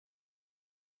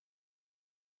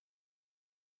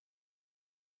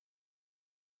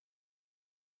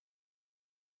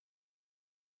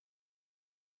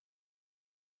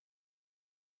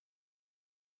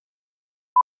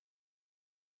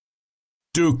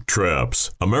Duke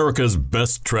Traps, America's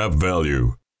best trap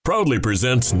value, proudly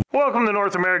presents... Welcome to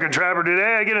North American Trapper.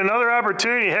 Today I get another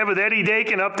opportunity to head with Eddie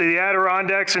Dakin up to the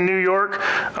Adirondacks in New York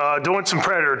doing some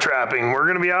predator trapping. We're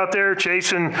going to be out there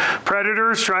chasing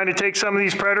predators, trying to take some of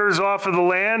these predators off of the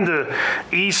land to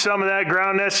ease some of that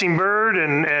ground nesting bird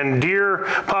and deer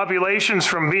populations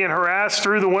from being harassed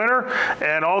through the winter.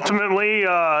 And ultimately,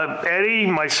 Eddie,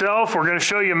 myself, we're going to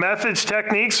show you methods,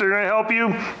 techniques that are going to help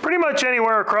you pretty much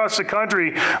anywhere across the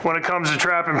country when it comes to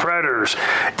trapping predators.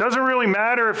 It doesn't really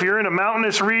matter if you're in a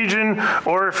mountainous region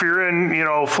or if you're in,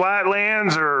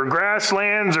 flatlands or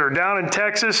grasslands or down in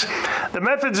Texas. The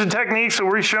methods and techniques that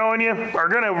we're showing you are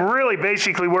going to really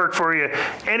basically work for you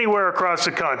anywhere across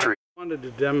the country. I wanted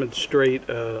to demonstrate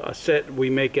a set we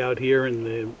make out here in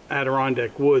the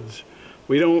Adirondack woods.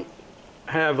 We don't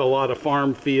have a lot of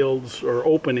farm fields or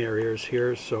open areas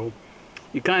here, so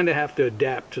you kind of have to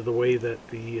adapt to the way that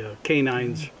the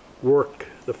canines work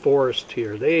the forest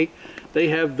here. They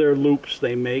have their loops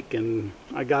they make, and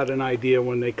I got an idea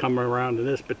when they come around in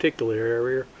this particular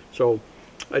area. So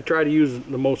I try to use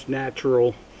the most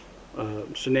natural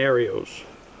scenarios,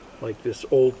 like this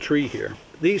old tree here.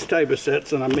 These type of sets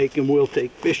that I'm making will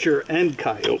take Fisher and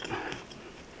Coyote.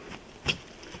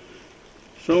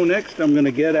 So next I'm going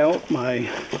to get out my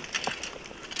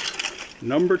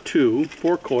number 2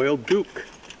 4-coil Duke.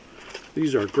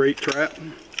 These are a great trap,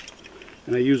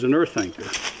 and I use an earth anchor.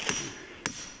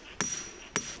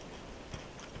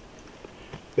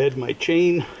 Bed my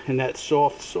chain in that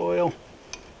soft soil.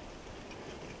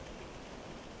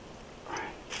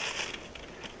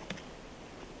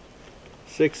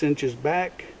 Six inches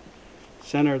back,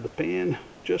 center of the pan,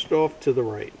 just off to the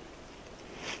right.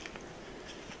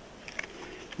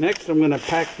 Next I'm going to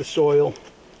pack the soil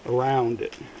around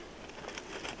it.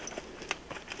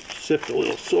 Sift a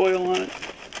little soil on it.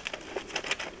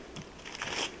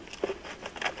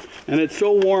 And it's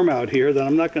so warm out here that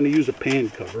I'm not going to use a pan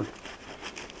cover.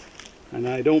 And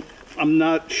I'm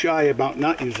not shy about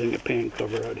not using a pan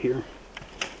cover out here,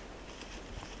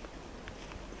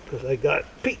 because I got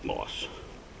peat moss.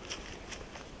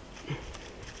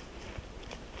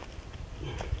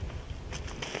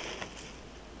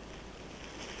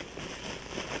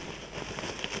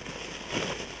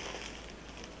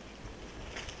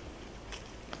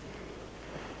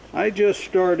 I just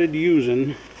started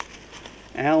using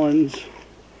Allen's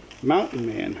Mountain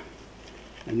Man,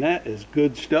 and that is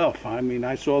good stuff. I mean,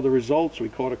 I saw the results. We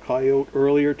caught a coyote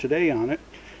earlier today on it,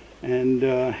 and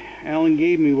Allen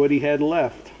gave me what he had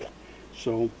left,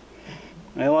 so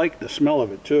I like the smell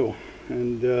of it too.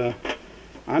 And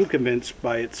I'm convinced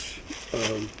by its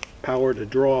power to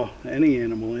draw any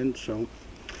animal in, so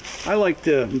I like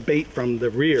to bait from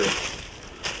the rear.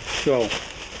 So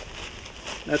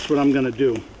that's what I'm going to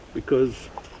do, because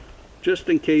just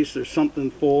in case there's something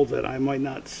falls that I might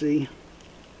not see.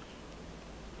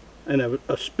 And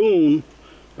a spoon,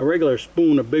 a regular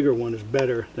spoon, a bigger one, is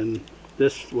better than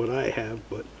this, what I have,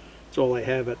 but it's all I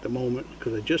have at the moment,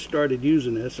 because I just started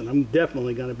using this, and I'm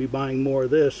definitely going to be buying more of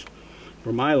this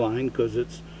for my line because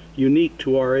it's unique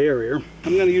to our area.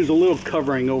 I'm going to use a little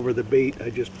covering over the bait I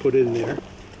just put in there,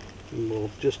 and we'll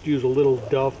just use a little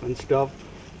duff and stuff.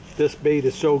 This bait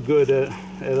is so good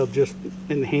it'll just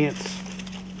enhance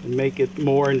and make it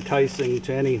more enticing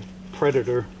to any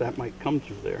predator that might come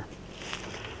through there.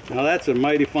 Now that's a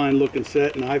mighty fine looking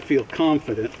set, and I feel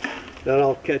confident that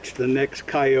I'll catch the next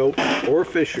coyote or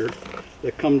fisher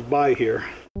that comes by here.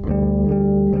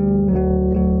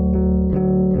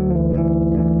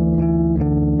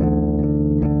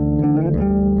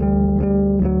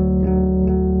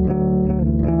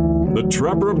 The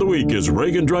Trapper of the Week is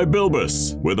Reagan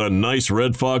Drybilbus, with a nice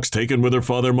red fox taken with her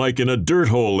father Mike in a dirt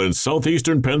hole in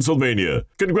southeastern Pennsylvania.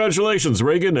 Congratulations,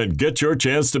 Reagan, and get your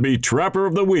chance to be Trapper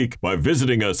of the Week by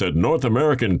visiting us at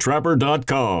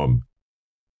NorthAmericanTrapper.com.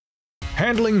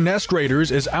 Handling nest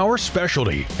raiders is our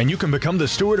specialty, and you can become the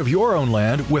steward of your own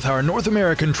land with our North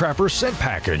American Trapper scent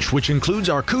package, which includes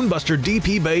our Coonbuster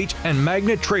DP bait and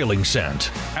magnet trailing scent.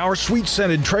 Our sweet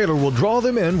scented trailer will draw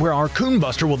them in, where our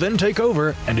Coonbuster will then take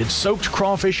over, and its soaked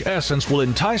crawfish essence will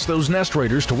entice those nest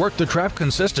raiders to work the trap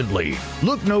consistently.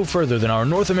 Look no further than our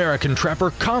North American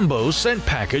Trapper Combo scent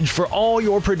package for all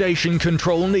your predation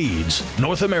control needs.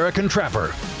 North American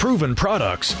Trapper. Proven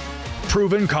products.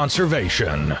 Proven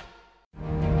conservation.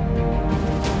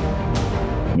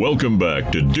 Welcome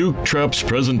back to Duke Trap's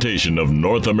presentation of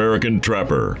North American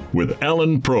Trapper with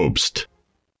Alan Probst.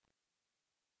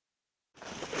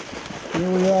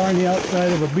 Here we are on the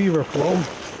outside of a beaver flow.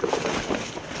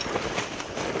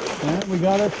 And we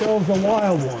got ourselves a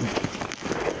wild one.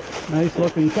 Nice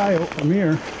looking coyote from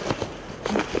here.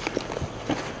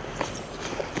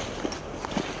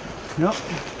 Yep.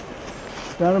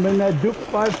 Got him in that Duke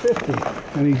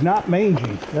 550. And he's not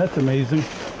mangy. That's amazing.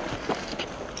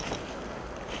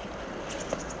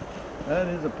 That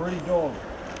is a pretty dog.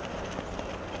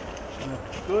 And a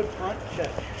good front catch.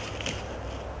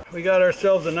 We got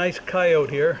ourselves a nice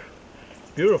coyote here.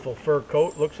 Beautiful fur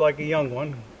coat. Looks like a young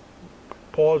one.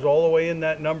 Paws all the way in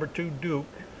that number 2 Duke.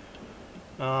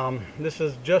 This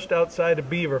is just outside of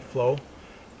Beaver Flow.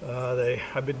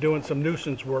 I've been doing some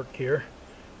nuisance work here,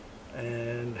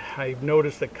 and I've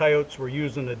noticed that coyotes were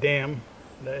using a dam.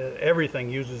 Everything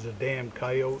uses a dam: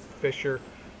 coyote, fisher,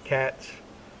 cats,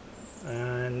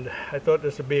 and I thought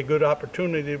this would be a good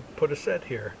opportunity to put a set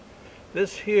here.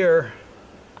 This here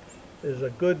is a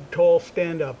good tall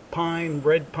stand-up pine,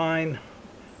 red pine,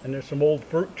 and there's some old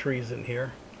fruit trees in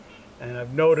here. And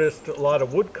I've noticed a lot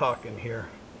of woodcock in here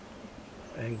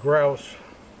and grouse,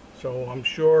 so I'm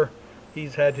sure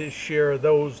he's had his share of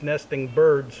those nesting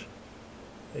birds.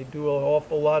 They do an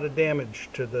awful lot of damage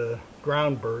to the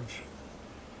ground birds.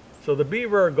 So the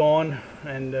beaver are gone,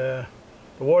 and the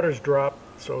water's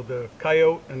dropped, so the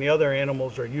coyote and the other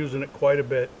animals are using it quite a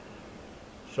bit.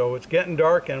 So it's getting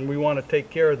dark, and we want to take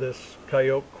care of this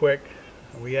coyote quick.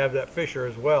 We have that fisher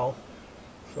as well,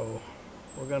 so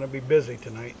we're going to be busy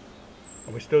tonight.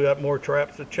 And we still got more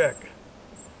traps to check.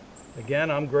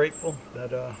 Again, I'm grateful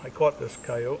that I caught this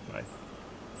coyote, and I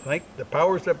thank the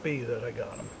powers that be that I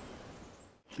got him.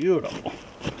 Beautiful.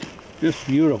 Just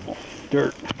beautiful.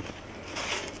 Dirt.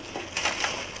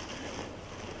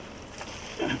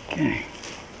 Okay.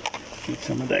 Get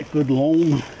some of that good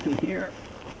loam in here.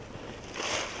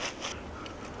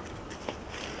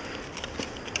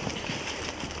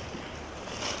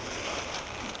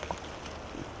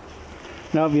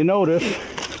 Now, if you notice,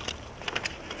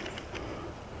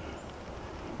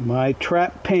 my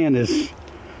trap pan is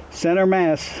center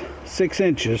mass 6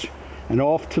 inches and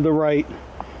off to the right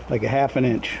like a ½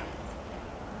 inch.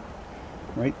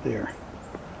 Right there.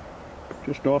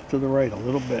 Just off to the right a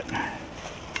little bit.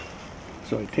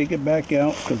 So I take it back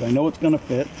out because I know it's going to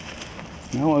fit.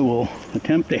 Now I will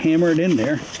attempt to hammer it in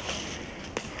there.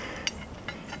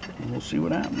 And we'll see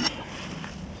what happens.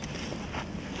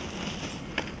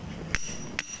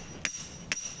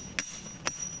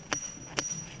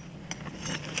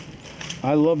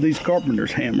 I love these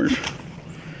carpenter's hammers.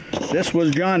 This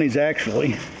was Johnny's,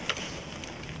 actually.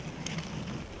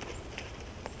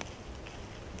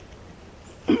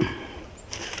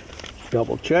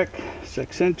 Double check,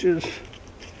 6 inches.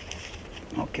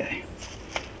 Okay.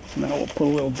 Now we'll put a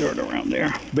little dirt around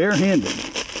there. Bare-handed.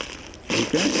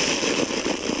 Okay.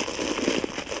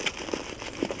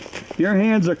 Your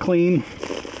hands are clean.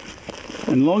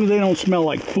 And as long as they don't smell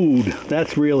like food,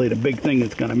 that's really the big thing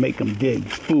that's going to make them dig.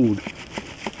 Food.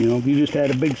 You know, if you just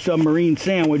had a big submarine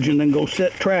sandwich and then go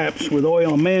set traps with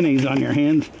oil and mayonnaise on your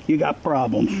hands, you got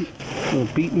problems. A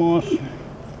little peat moss. A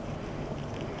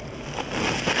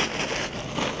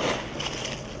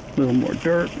little more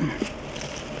dirt.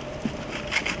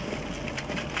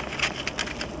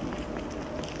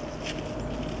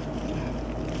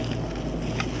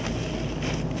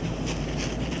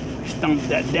 Stomp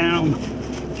that down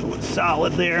so it's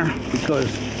solid there, because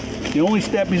the only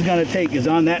step he's going to take is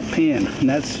on that pan, and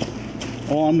that's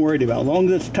all I'm worried about. As long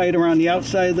as it's tight around the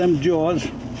outside of them jaws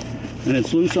and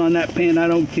it's loose on that pan, I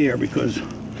don't care, because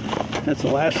that's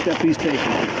the last step he's taking.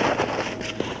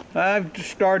 I've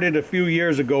started a few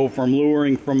years ago from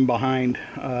luring from behind,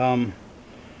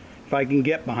 if I can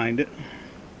get behind it.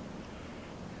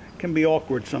 It can be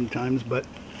awkward sometimes, but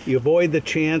you avoid the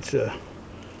chance of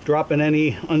dropping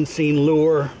any unseen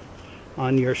lure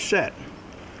on your set.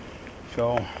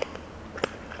 So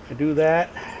I do that,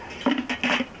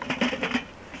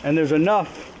 and there's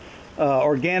enough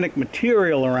organic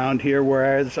material around here,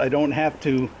 whereas I don't have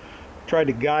to try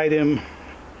to guide him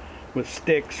with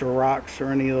sticks or rocks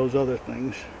or any of those other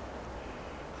things.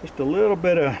 Just a little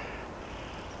bit of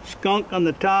skunk on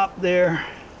the top there,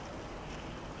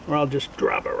 or I'll just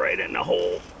drop it right in the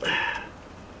hole,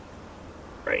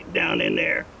 right down in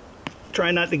there.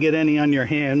 Try not to get any on your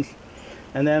hands.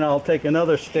 And then I'll take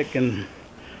another stick and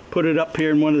put it up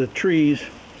here in one of the trees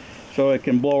so it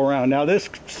can blow around. Now this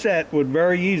set would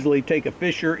very easily take a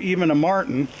fisher, even a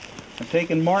martin. I've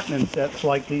taken martin in sets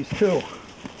like these too.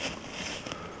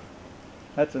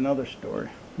 That's another story.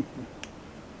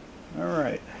 All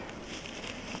right.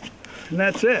 And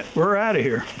that's it. We're out of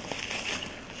here.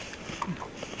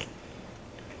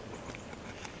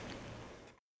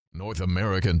 North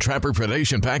American Trapper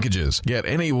Predation Packages. Get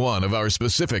any one of our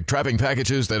specific trapping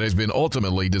packages that has been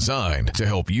ultimately designed to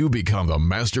help you become the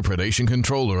master predation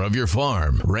controller of your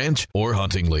farm, ranch, or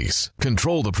hunting lease.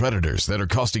 Control the predators that are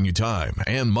costing you time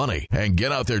and money, and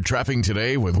get out there trapping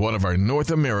today with one of our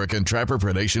North American Trapper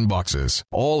Predation boxes.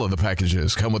 All of the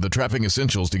packages come with the trapping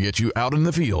essentials to get you out in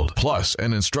the field, plus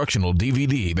an instructional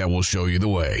DVD that will show you the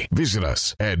way. Visit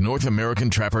us at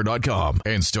NorthAmericanTrapper.com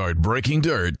and start breaking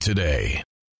dirt today.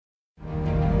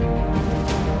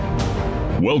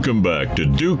 Welcome back to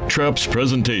Duke Trap's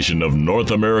presentation of North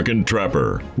American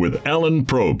Trapper with Alan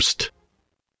Probst.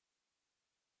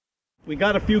 We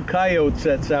got a few coyote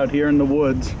sets out here in the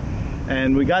woods,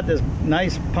 and we got this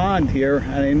nice pond here,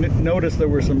 and I noticed there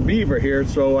were some beaver here,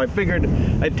 so I figured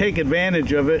I'd take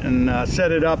advantage of it and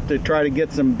set it up to try to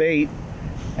get some bait.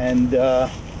 And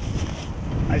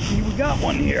I see we got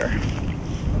one here.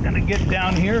 We're gonna get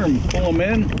down here and pull him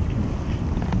in.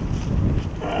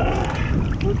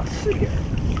 Let's see here.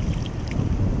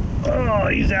 Oh,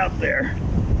 he's out there.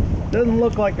 Doesn't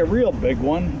look like a real big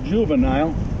one,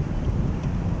 juvenile.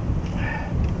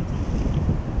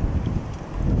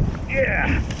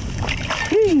 Yeah.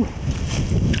 Woo.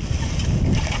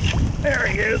 There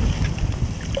he is.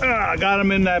 I got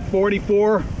him in that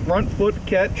 44 front foot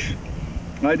catch.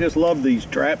 I just love these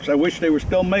traps. I wish they were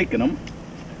still making them.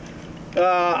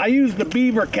 I use the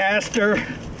beaver caster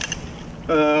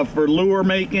for lure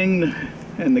making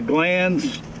and the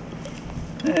glands.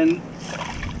 And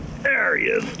there he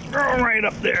is, right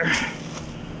up there.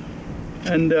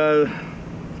 And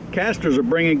casters are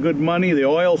bringing good money. The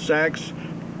oil sacks,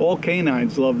 all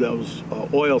canines love those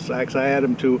oil sacks. I add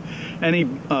them to any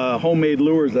homemade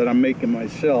lures that I'm making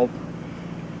myself.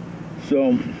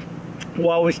 So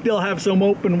while we still have some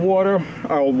open water,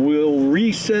 we'll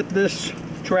reset this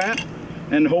trap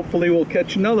and hopefully we'll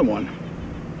catch another one.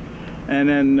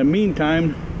 And in the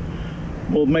meantime,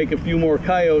 we'll make a few more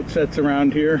coyote sets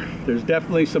around here. There's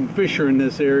definitely some fisher in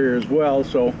this area as well,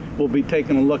 so we'll be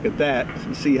taking a look at that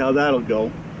and see how that'll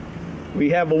go. We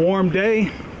have a warm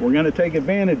day. We're going to take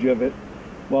advantage of it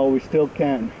while we still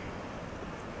can.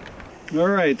 All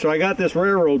right, so I got this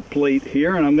railroad plate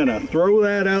here, and I'm going to throw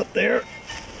that out there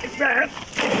like that,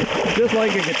 just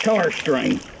like a guitar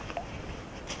string.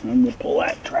 I'm going to pull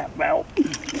that trap out.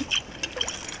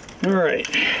 All right.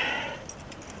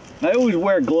 I always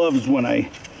wear gloves when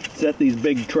I set these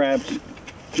big traps,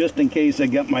 just in case I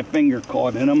get my finger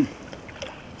caught in them,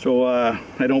 so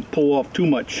I don't pull off too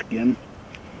much skin.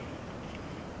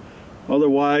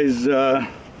 Otherwise, it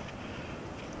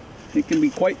can be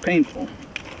quite painful.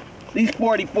 These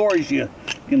 44s, you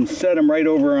can set them right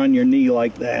over on your knee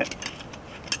like that.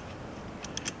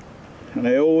 And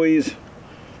I always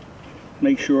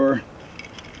make sure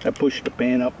I push the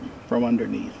pan up from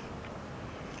underneath.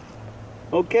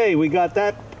 Okay, we got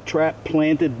that trap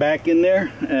planted back in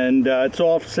there, and it's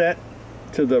offset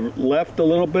to the left a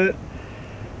little bit,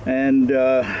 and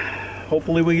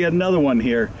hopefully we get another one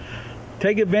here.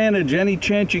 Take advantage any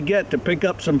chance you get to pick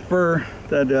up some fur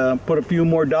that put a few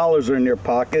more dollars in your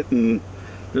pocket, and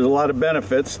there's a lot of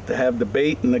benefits to have the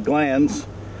bait and the glands.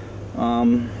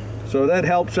 So that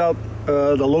helps out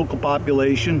the local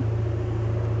population,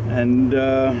 and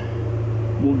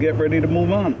we'll get ready to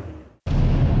move on.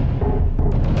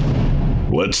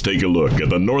 Let's take a look at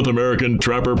the North American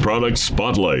Trapper Product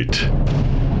Spotlight.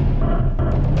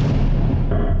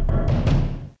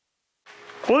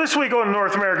 Well, this week on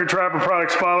North American Trapper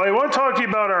Product Spotlight, I want to talk to you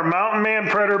about our Mountain Man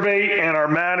Predator Bait and our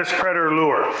Madness Predator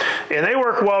Lure. And they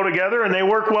work well together, and they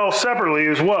work well separately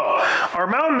as well. Our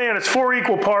Mountain Man is 4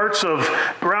 equal parts of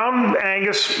ground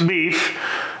Angus beef,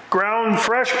 ground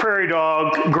fresh prairie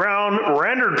dog, ground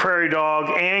rendered prairie dog,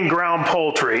 and ground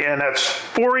poultry. And that's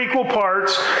 4 equal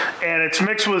parts, and it's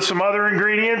mixed with some other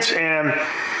ingredients, and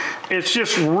it's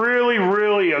just really,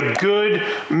 really a good,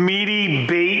 meaty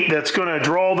bait that's going to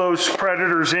draw those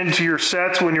predators into your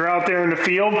sets when you're out there in the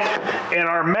field. And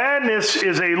our Madness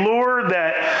is a lure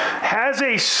that has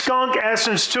a skunk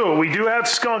essence to it. We do have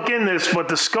skunk in this, but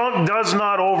the skunk does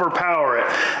not overpower it.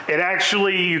 It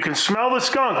actually, you can smell the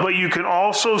skunk, but you can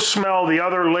also smell the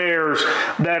other layers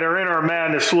that are in our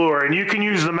Madness lure. And you can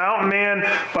use the Mountain Man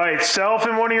by itself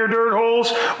in one of your dirt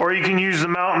holes, or you can use the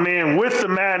Mountain Man with the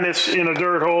Madness in a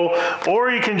dirt hole, or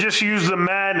you can just use the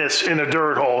Madness in a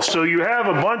dirt hole. So you have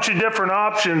a bunch of different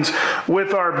options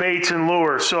with our baits and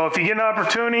lures. So if you get an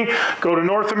opportunity, go to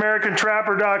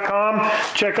NorthAmericanTrapper.com,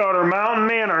 check out our Mountain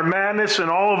Man, our Madness, and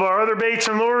all of our other baits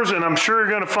and lures, and I'm sure you're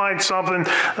going to find something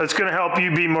that's going to help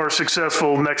you be more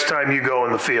successful next time you go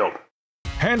in the field.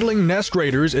 Handling nest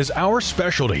raiders is our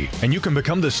specialty, and you can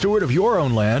become the steward of your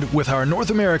own land with our North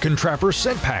American Trapper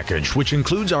scent package, which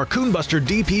includes our Coonbuster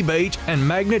DP bait and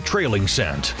magnet trailing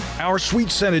scent. Our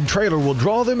sweet-scented trailer will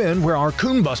draw them in where our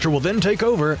Coonbuster will then take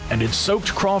over, and its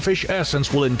soaked crawfish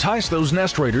essence will entice those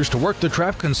nest raiders to work the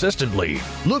trap consistently.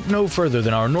 Look no further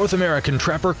than our North American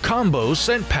Trapper Combo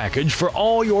scent package for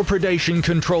all your predation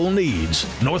control needs.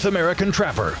 North American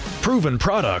Trapper. Proven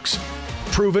products.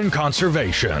 Proven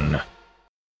conservation.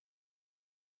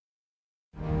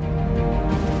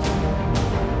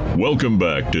 Welcome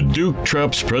back to Duke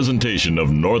Trap's presentation of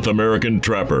North American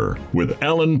Trapper with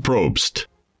Alan Probst.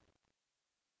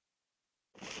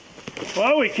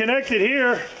 Well, we connected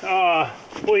here.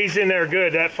 Boy, he's in there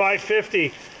good. That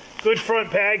 550, good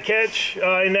front pad catch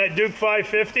in that Duke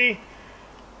 550.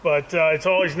 But it's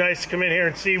always nice to come in here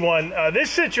and see one.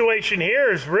 This situation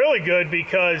here is really good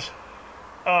because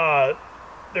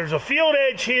there's a field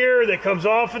edge here that comes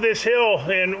off of this hill,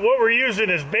 and what we're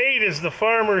using as bait is the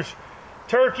farmer's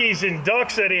turkeys and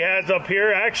ducks that he has up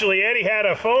here. Actually, Eddie had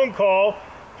a phone call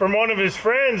from one of his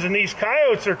friends, and these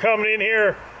coyotes are coming in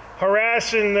here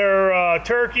harassing their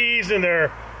turkeys and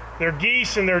their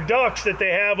geese and their ducks that they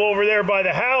have over there by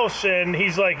the house. And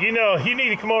he's like, you know, you need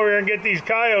to come over here and get these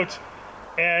coyotes.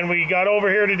 And we got over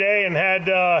here today and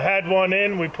had one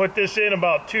in. We put this in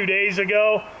about 2 days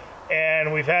ago,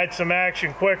 and we've had some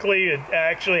action quickly. It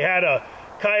actually had a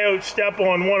coyote step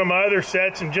on one of my other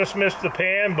sets and just missed the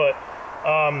pan, but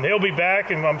he'll be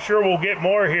back, and I'm sure we'll get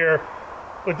more here.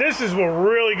 But this is a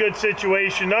really good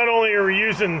situation. Not only are we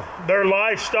using their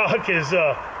livestock as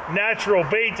a natural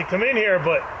bait to come in here,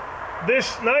 but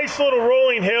this nice little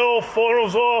rolling hill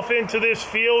funnels off into this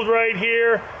field right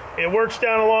here. It works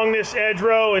down along this edge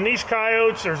row, and these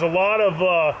coyotes, there's a lot of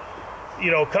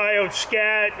coyote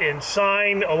scat and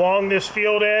sign along this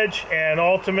field edge, and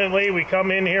ultimately we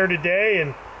come in here today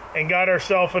and got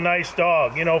ourselves a nice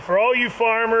dog. You know, for all you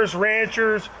farmers,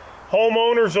 ranchers,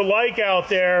 homeowners alike out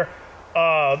there,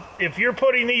 if you're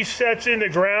putting these sets in the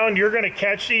ground, you're going to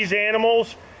catch these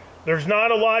animals. There's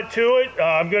not a lot to it.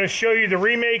 I'm going to show you the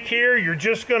remake here. You're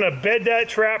just going to bed that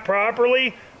trap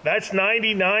properly. That's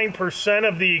 99%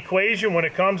 of the equation when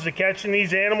it comes to catching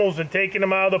these animals and taking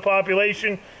them out of the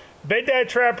population. Bed that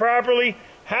trap properly.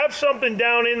 Have something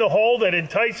down in the hole that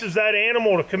entices that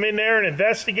animal to come in there and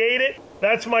investigate it.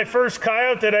 That's my first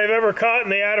coyote that I've ever caught in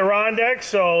the Adirondack,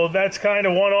 so that's kind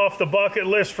of one off the bucket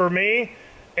list for me.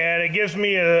 And it gives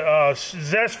me a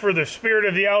zest for the spirit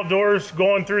of the outdoors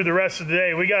going through the rest of the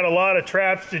day. We got a lot of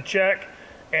traps to check,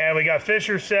 and we got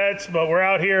fisher sets, but we're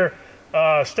out here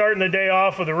starting the day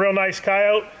off with a real nice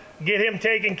coyote. Get him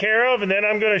taken care of, and then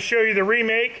I'm going to show you the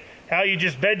remake, how you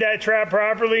just bed that trap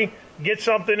properly, get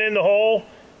something in the hole,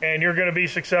 and you're going to be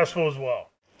successful as well.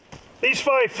 These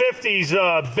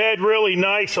 550s bed really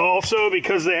nice also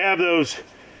because they have those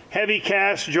heavy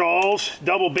cast jaws,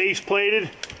 double base plated.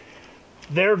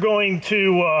 They're going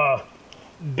to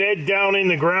bed down in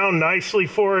the ground nicely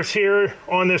for us here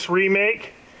on this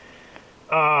remake.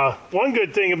 One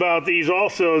good thing about these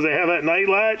also is they have that night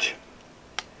latch.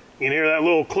 You can hear that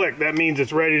little click. That means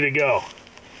it's ready to go.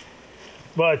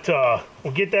 But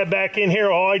we'll get that back in here.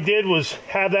 All I did was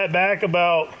have that back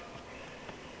about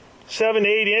 7 to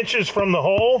 8 inches from the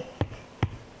hole.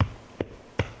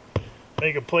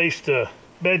 Make a place to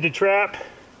bed the trap.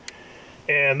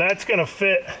 And that's going to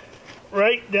fit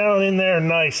right down in there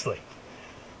nicely.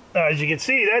 Now, as you can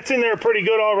see, that's in there pretty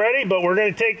good already, but we're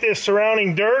going to take this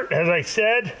surrounding dirt. As I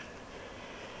said,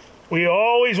 we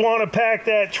always want to pack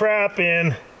that trap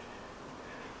in.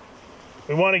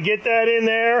 We want to get that in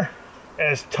there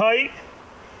as tight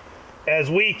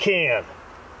as we can.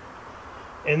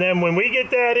 And then when we get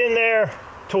that in there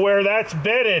to where that's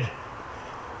bedded,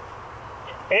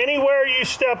 anywhere you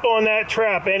step on that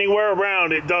trap, anywhere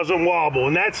around, it doesn't wobble.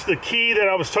 And that's the key that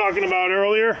I was talking about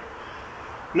earlier.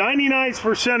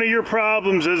 99% of your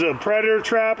problems as a predator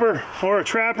trapper or a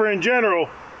trapper in general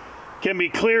can be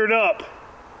cleared up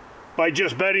by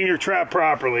just bedding your trap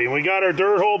properly. And we got our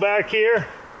dirt hole back here.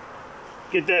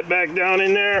 Get that back down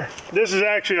in there. This is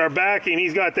actually our backing.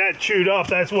 He's got that chewed up.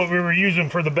 That's what we were using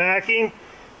for the backing.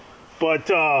 But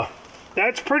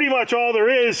that's pretty much all there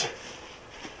is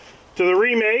to the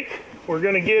remake. We're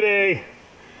going to get a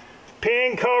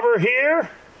pan cover here,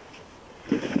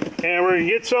 and we're going to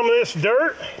get some of this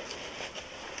dirt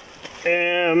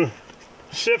and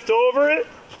sift over it,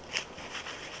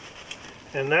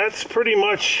 and that's pretty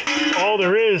much all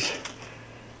there is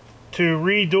to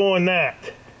redoing that.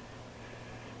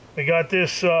 We got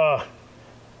this about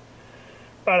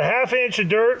a ½ inch of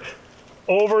dirt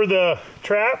over the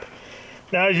trap.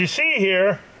 Now, as you see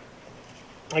here,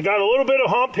 I got a little bit of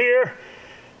hump here.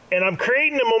 and I'm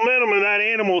creating the momentum of that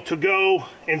animal to go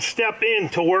and step in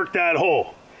to work that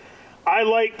hole. I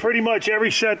like pretty much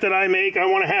every set that I make, I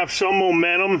want to have some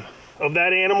momentum of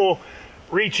that animal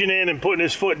reaching in and putting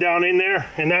his foot down in there,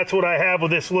 and that's what I have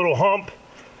with this little hump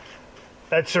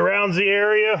that surrounds the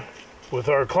area with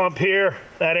our clump here.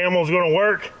 That animal's going to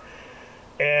work,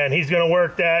 and he's going to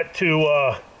work that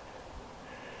to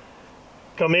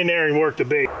come in there and work the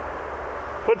bait.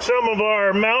 Put some of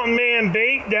our Mountain Man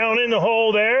bait down in the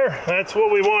hole there. That's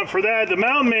what we want for that. The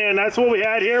Mountain Man, that's what we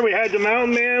had here. We had the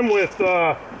Mountain Man with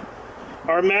our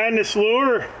Madness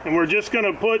lure, and we're just going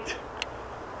to put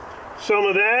some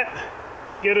of that,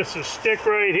 get us a stick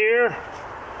right here.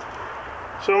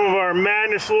 Some of our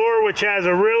Madness lure, which has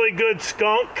a really good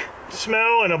skunk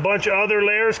smell and a bunch of other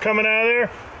layers coming out of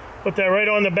there. Put that right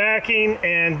on the backing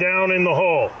and down in the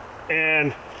hole.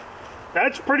 And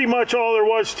that's pretty much all there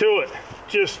was to it.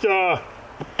 Just put a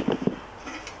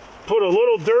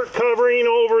little dirt covering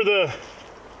over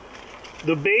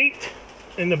the bait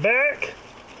in the back.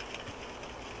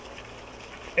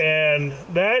 And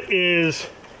that is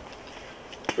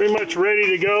pretty much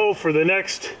ready to go for the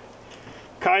next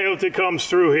coyote that comes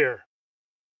through here.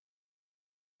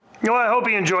 You know, I hope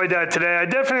you enjoyed that today. I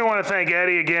definitely want to thank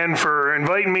Eddie again for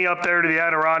inviting me up there to the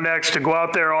Adirondacks to go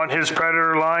out there on his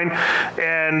predator line.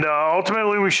 And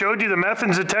ultimately, we showed you the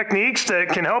methods and techniques that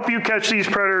can help you catch these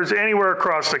predators anywhere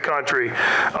across the country.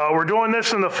 We're doing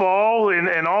this in the fall,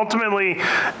 and ultimately,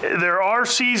 there are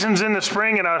seasons in the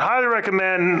spring, and I'd highly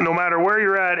recommend, no matter where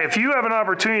you're at, if you have an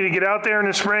opportunity to get out there in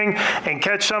the spring and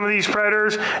catch some of these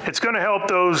predators, it's going to help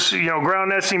those, ground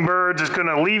nesting birds. It's going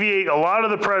to alleviate a lot of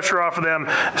the pressure off of them,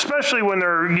 especially when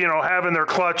they're, having their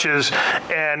clutches,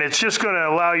 and it's just going to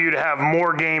allow you to have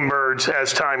more game birds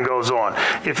as time goes on.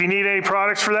 If you need any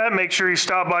products for that, make sure you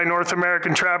stop by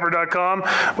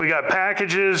NorthAmericanTrapper.com. We got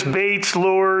packages, baits,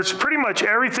 lures, pretty much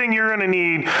everything you're going to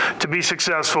need to be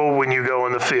successful when you go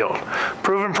in the field.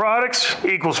 Proven products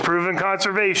equals proven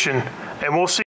conservation, and we'll see